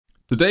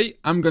Today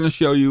I'm gonna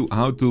show you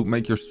how to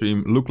make your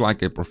stream look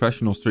like a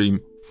professional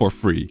stream for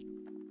free.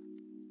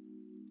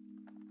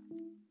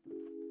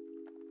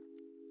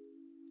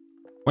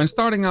 When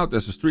starting out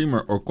as a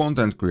streamer or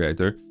content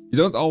creator, you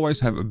don't always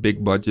have a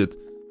big budget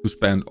to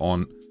spend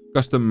on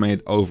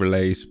custom-made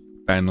overlays,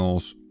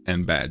 panels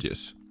and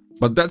badges.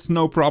 But that's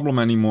no problem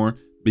anymore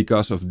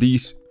because of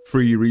these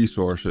free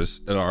resources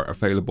that are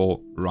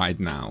available right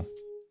now.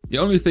 The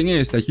only thing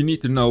is that you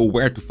need to know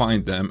where to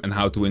find them and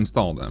how to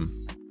install them.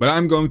 But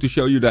I'm going to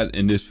show you that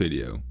in this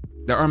video.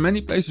 There are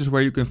many places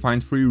where you can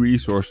find free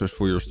resources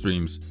for your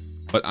streams,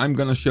 but I'm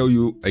gonna show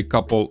you a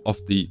couple of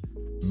the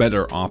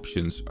better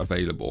options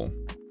available.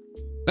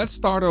 Let's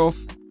start off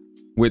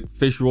with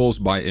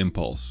Visuals by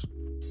Impulse.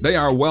 They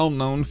are well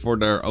known for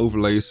their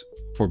overlays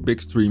for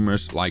big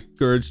streamers like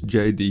Kurtz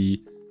JD,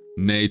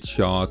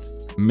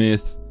 Nadeshot,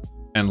 Myth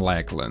and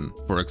Lachlan,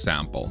 for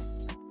example.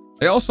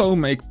 They also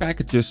make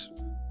packages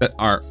that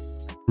are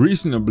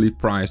reasonably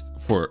priced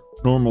for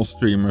normal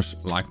streamers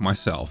like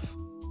myself.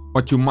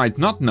 What you might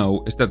not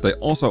know is that they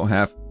also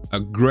have a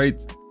great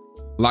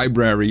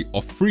library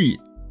of free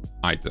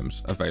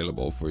items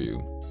available for you.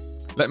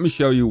 Let me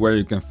show you where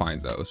you can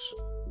find those.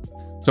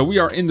 So we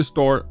are in the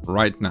store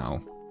right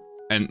now,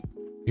 and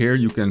here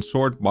you can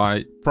sort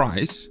by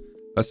price.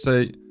 Let's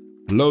say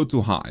low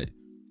to high.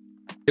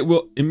 It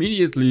will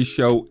immediately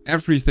show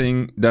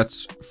everything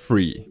that's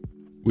free.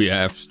 We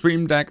have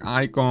Stream Deck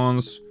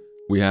icons,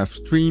 we have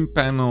stream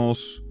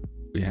panels,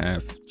 we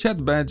have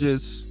chat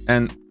badges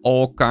and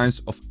all kinds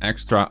of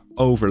extra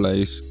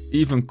overlays,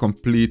 even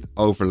complete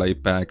overlay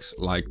packs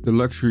like the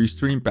luxury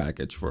stream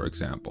package, for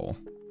example.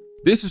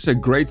 This is a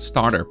great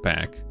starter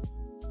pack.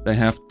 They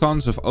have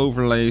tons of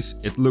overlays,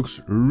 it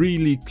looks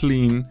really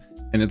clean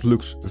and it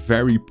looks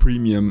very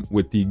premium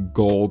with the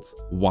gold,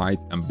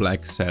 white and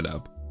black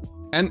setup.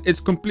 And it's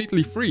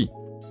completely free.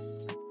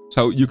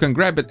 So you can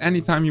grab it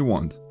anytime you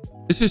want.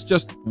 This is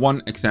just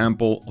one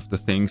example of the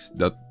things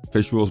that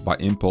Visuals by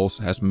Impulse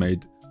has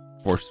made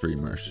for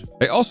streamers.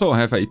 They also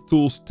have a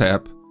tools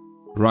tab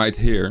right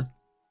here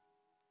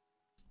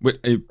with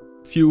a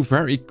few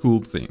very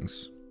cool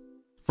things.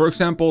 For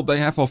example, they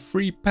have a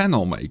free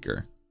panel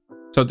maker.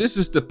 So this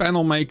is the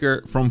panel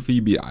maker from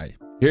VBI.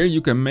 Here you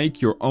can make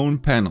your own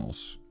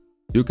panels.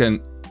 You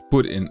can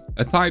put in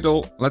a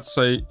title, let's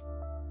say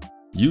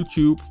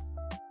YouTube.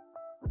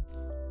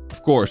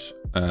 Of course,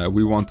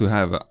 we want to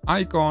have an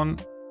icon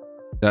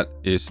that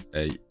is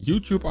a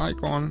YouTube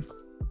icon.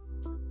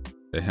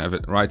 They have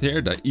it right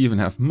here. They even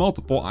have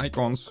multiple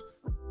icons.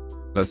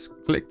 Let's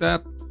click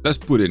that. Let's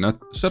put in a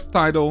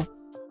subtitle.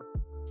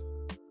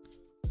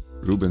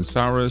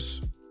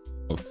 RubenSaurus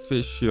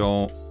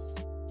official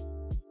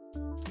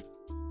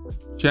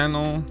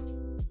channel.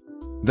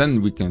 Then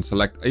we can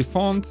select a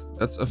font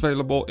that's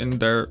available in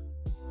their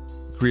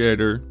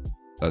creator.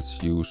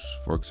 Let's use,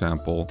 for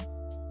example,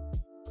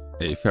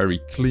 a very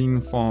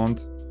clean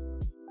font.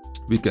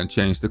 We can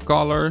change the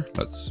color.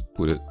 Let's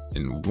put it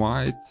in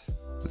white.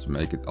 Let's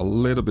make it a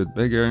little bit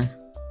bigger.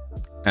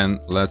 And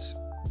let's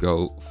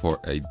go for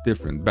a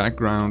different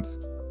background.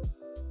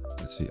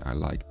 Let's see, I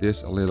like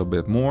this a little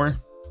bit more.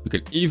 We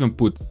can even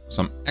put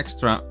some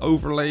extra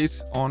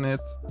overlays on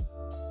it,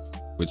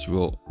 which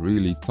will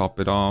really top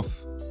it off.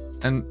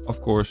 And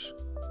of course,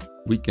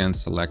 we can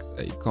select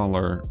a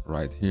color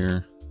right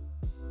here.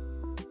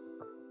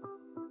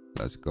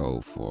 Let's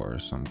go for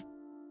something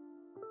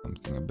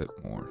a bit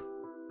more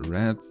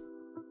red.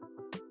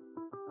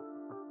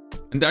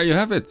 And there you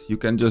have it. You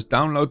can just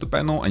download the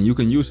panel and you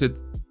can use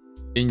it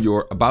in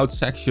your About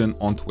section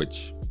on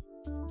Twitch.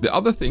 The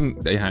other thing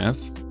they have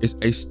is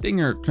a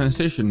Stinger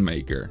transition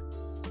maker.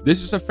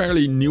 This is a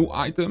fairly new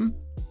item,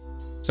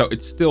 so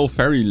it's still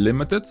very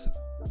limited.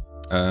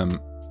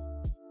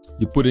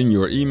 You put in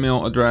your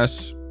email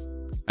address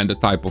and the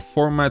type of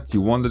format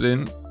you want it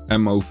in,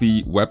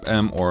 MOV,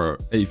 WebM or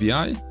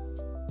AVI.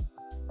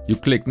 You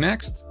click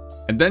next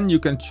and then you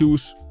can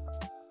choose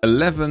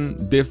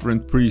 11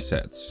 different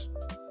presets.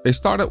 They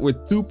started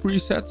with 2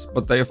 presets,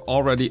 but they have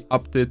already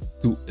upped it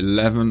to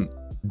 11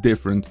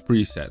 different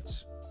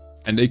presets.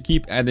 And they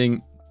keep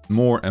adding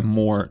more and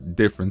more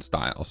different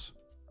styles.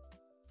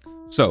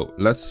 So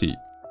let's see.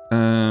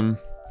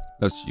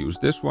 Let's use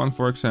this one,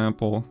 for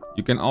example.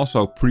 You can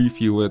also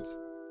preview it.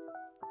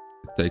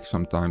 It takes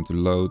some time to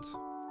load.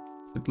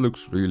 It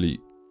looks really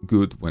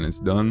good when it's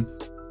done.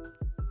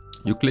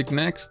 You click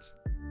next.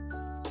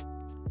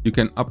 You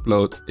can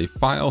upload a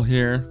file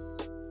here.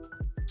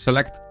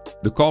 Select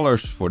the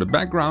colors for the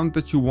background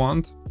that you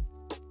want.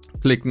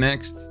 Click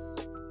next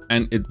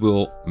and it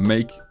will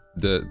make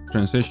the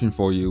transition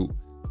for you.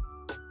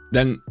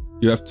 Then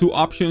you have 2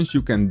 options.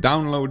 You can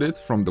download it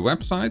from the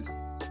website,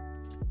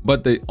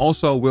 but they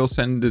also will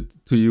send it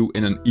to you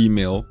in an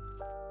email.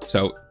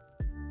 So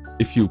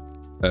if you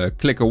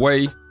click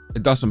away,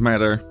 it doesn't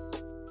matter.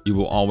 You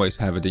will always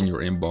have it in your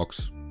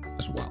inbox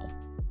as well.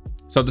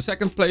 So the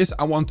second place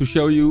I want to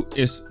show you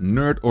is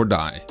Nerd or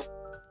Die.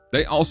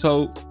 They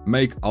also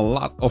make a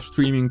lot of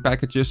streaming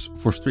packages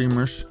for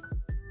streamers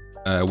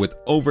with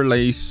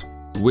overlays,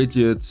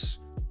 widgets,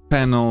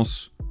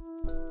 panels,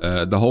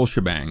 the whole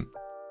shebang.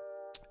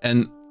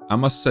 And I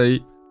must say,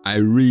 I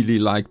really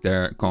like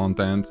their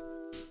content.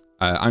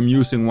 I'm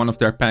using one of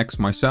their packs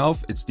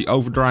myself. It's the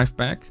Overdrive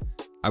pack.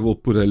 I will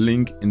put a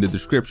link in the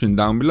description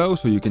down below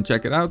so you can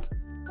check it out.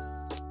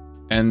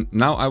 And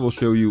now I will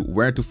show you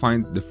where to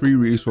find the free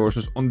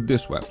resources on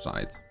this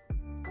website.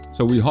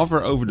 So we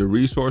hover over the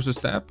resources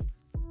tab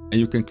and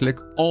you can click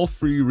all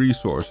free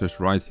resources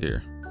right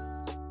here.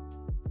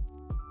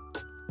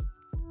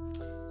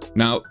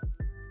 Now,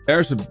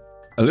 there's a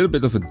little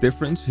bit of a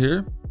difference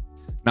here.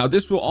 Now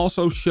this will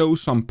also show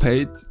some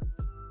paid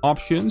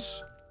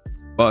options,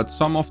 but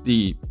some of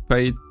the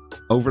paid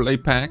overlay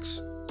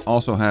packs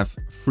also have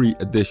free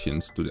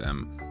additions to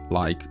them,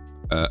 like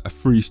a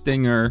free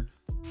stinger,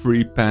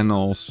 free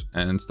panels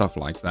and stuff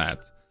like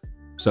that.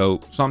 So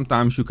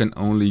sometimes you can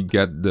only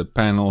get the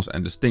panels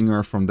and the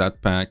stinger from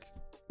that pack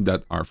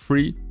that are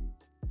free.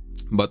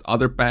 But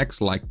other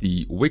packs like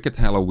the Wicked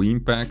Halloween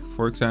pack,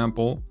 for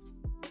example,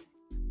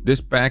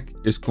 this pack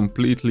is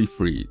completely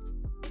free.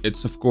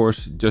 It's of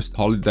course just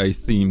holiday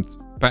themed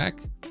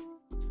pack,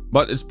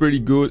 but it's pretty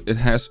good. It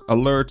has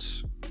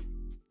alerts,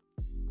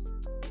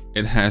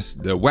 it has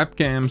the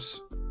webcams,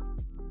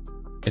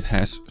 it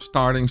has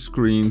starting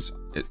screens.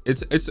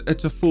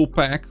 It's a full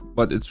pack,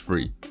 but it's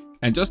free.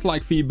 And just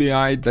like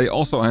VBI, they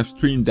also have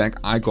Stream Deck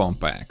icon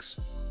packs.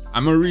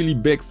 I'm a really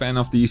big fan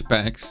of these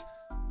packs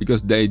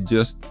because they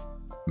just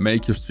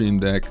make your Stream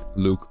Deck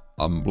look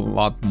a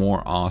lot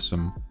more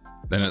awesome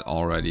than it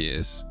already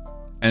is.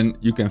 And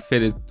you can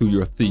fit it to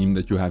your theme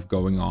that you have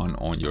going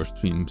on your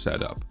stream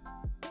setup.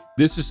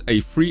 This is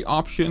a free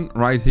option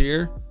right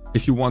here.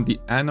 If you want the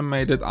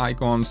animated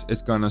icons,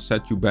 it's gonna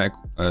set you back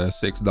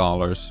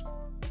 $6.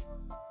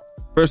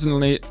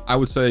 Personally, I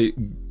would say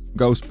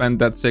go spend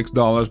that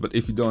 $6, but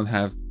if you don't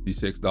have the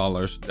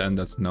 $6, then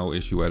that's no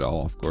issue at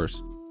all, of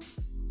course.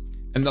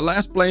 And the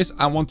last place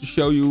I want to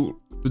show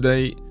you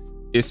today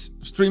is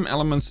Stream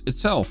Elements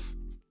itself.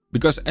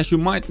 Because as you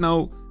might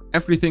know,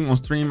 everything on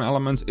Stream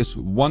Elements is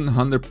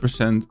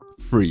 100%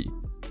 free.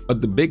 But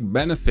the big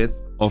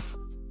benefit of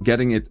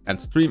getting it at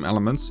Stream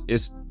Elements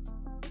is,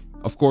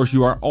 of course,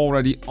 you are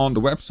already on the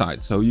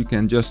website. So you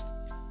can just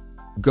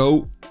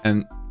go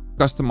and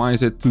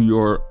customize it to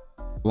your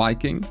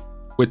liking.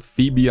 With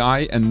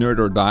VBI and Nerd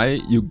or Die,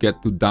 you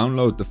get to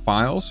download the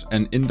files,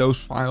 and in those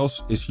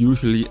files is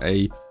usually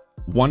a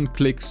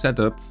one-click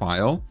setup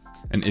file.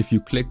 And if you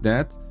click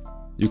that,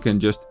 you can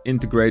just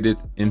integrate it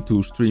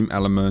into Stream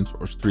Elements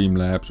or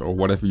Streamlabs or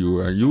whatever you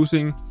are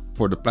using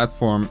for the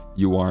platform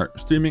you are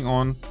streaming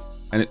on,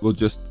 and it will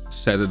just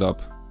set it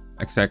up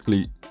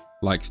exactly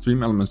like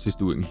Stream Elements is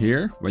doing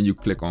here when you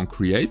click on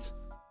Create.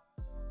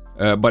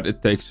 But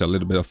it takes a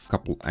little bit of a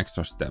couple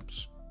extra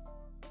steps.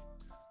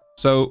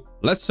 So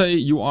let's say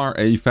you are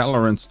a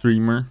Valorant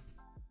streamer.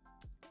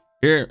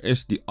 Here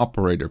is the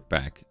operator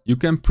pack. You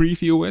can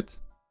preview it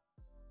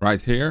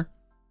right here.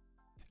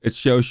 It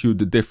shows you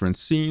the different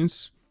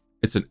scenes.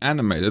 It's an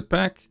animated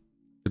pack.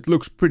 It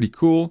looks pretty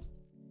cool.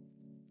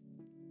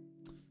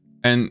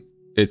 And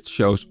it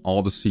shows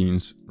all the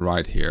scenes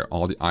right here,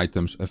 all the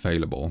items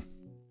available.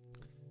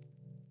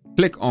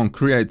 Click on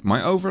Create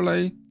My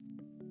Overlay.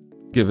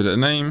 Give it a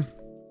name.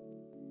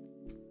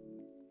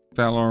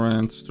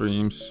 Valorant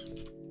Streams.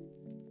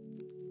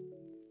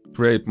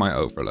 Create My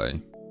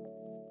Overlay.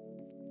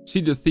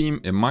 See the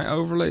theme in My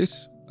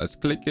Overlays? Let's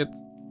click it.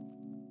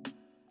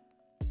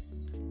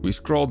 We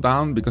scroll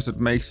down because it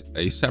makes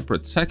a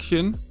separate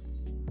section.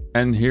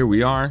 And here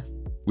we are.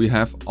 We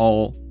have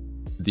all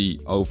the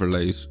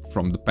overlays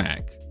from the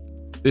pack.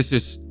 This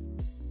is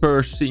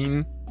per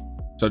scene.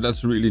 So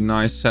that's a really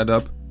nice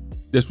setup.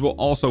 This will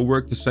also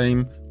work the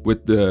same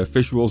with the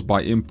Visuals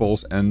by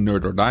Impulse and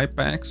Nerd or Die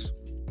packs.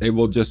 They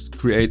will just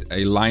create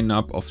a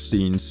lineup of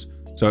scenes.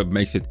 So it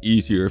makes it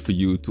easier for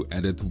you to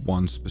edit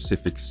one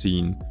specific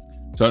scene.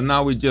 So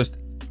now we just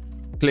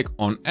click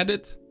on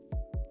Edit.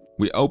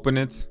 We open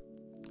it.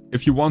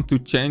 If you want to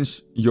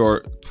change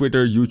your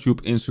Twitter, YouTube,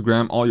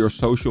 Instagram, all your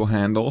social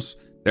handles,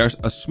 there's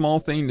a small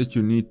thing that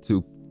you need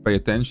to pay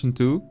attention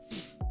to.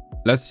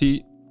 Let's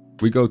see.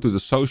 We go to the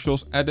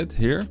socials edit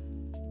here.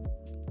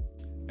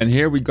 And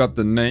here we got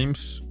the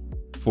names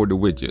for the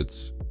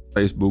widgets.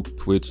 Facebook,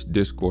 Twitch,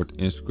 Discord,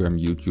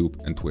 Instagram, YouTube,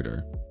 and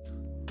Twitter.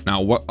 Now,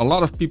 what a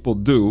lot of people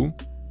do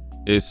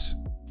is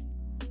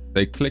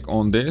they click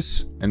on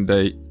this and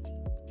they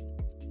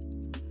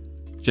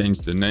change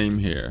the name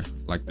here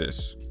like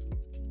this.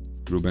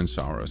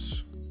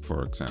 RubenSaurus,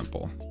 for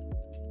example.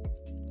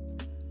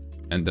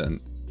 And then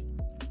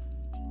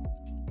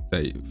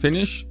they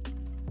finish,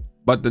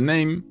 but the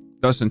name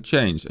doesn't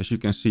change, as you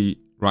can see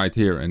right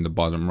here in the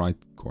bottom right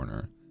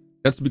corner.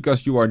 That's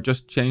because you are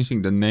just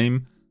changing the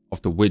name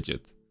of the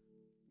widget.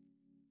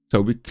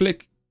 So we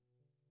click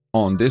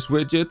on this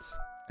widget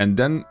and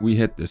then we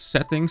hit the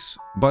settings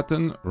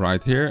button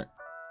right here.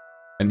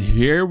 And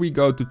here we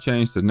go to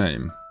change the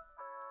name.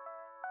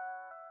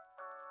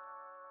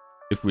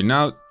 If we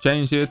now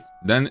change it,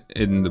 then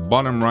in the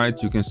bottom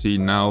right, you can see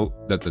now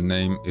that the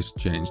name is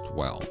changed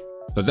well.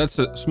 So that's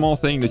a small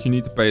thing that you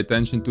need to pay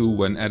attention to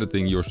when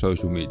editing your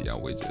social media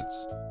widgets.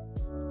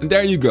 And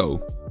there you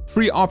go.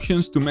 3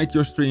 options to make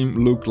your stream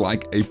look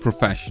like a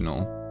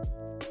professional.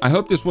 I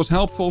hope this was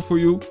helpful for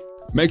you.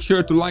 Make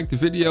sure to like the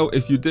video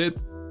if you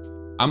did.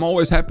 I'm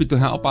always happy to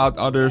help out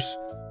others.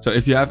 So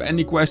if you have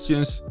any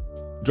questions,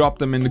 drop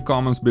them in the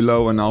comments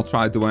below and I'll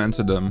try to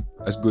answer them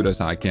as good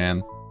as I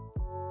can.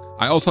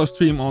 I also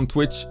stream on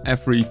Twitch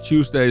every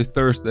Tuesday,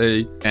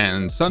 Thursday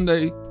and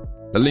Sunday.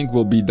 The link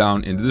will be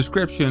down in the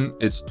description.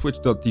 It's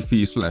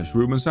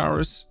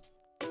twitch.tv/RubenSaurus.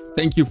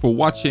 Thank you for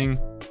watching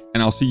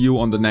and I'll see you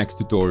on the next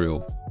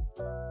tutorial.